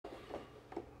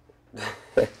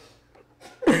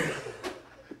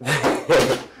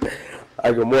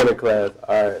Alright, good morning, class.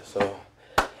 Alright, so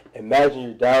imagine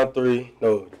you're down 3,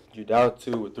 no, you're down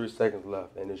 2 with 3 seconds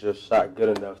left, and is your shot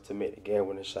good enough to make the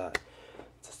game-winning shot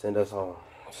to send us home?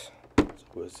 So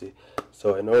we'll see.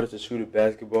 So in order to shoot a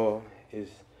basketball,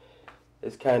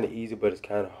 it's kind of easy, but it's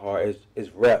kind of hard. It's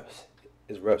reps.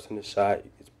 It's reps in the shot.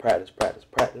 It's practice, practice,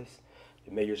 practice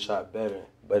to make your shot better,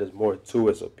 but it's more to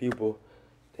it. So people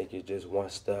think it's just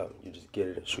one step. You just get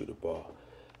it and shoot the ball.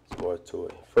 It's more to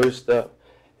it. First step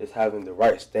is having the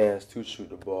right stance to shoot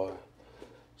the ball.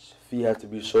 Feet have to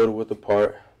be shoulder width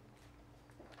apart.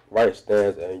 Right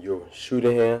stance, and your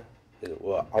shooting hand is,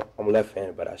 well, I'm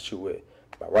left-handed, but I shoot with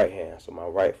my right hand. So my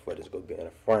right foot is going to be in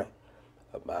the front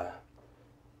of my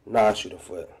non-shooting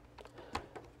foot.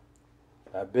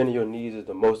 Now, bending your knees is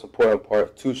the most important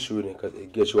part to shooting because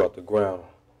it gets you off the ground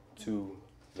to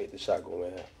make the shot go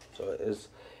in. So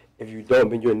if you don't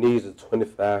bend your knees, it's a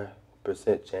 25%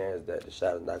 chance that the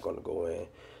shot is not going to go in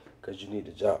because you need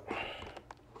to jump.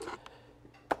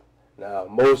 Now,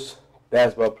 most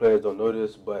basketball players don't know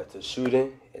this, but to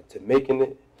shooting and to making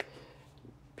it,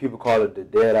 people call it the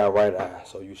dead eye right eye.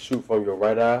 So you shoot from your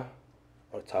right eye,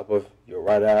 on top of your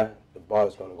right eye, the ball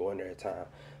is going to go in there every time.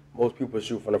 Most people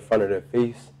shoot from the front of their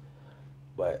face,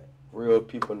 but real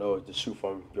people know to shoot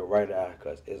from your right eye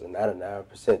because it's a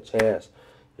 99% chance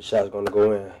the shot is going to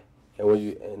go in.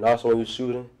 And also when you're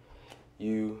shooting,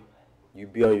 you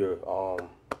be on your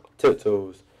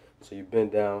tiptoes, so you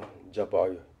bend down, jump all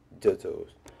your tiptoes.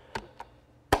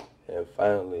 And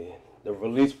finally, the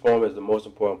release form is the most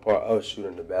important part of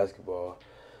shooting the basketball.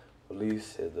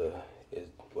 Release is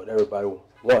what everybody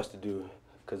wants to do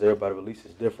because everybody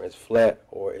releases different. It's flat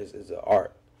or it's an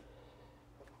art.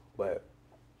 But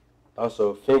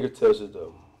also fingertips is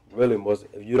the really most.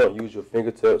 If you don't use your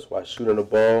fingertips while shooting the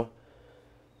ball,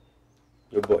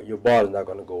 your ball is not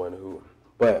going to go in the hoop.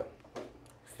 But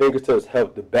fingertips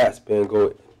help the backspin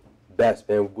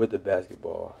with the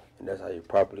basketball, and that's how you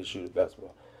properly shoot a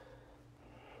basketball.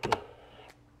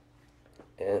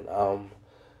 And I'm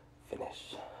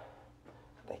finished.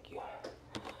 Thank you.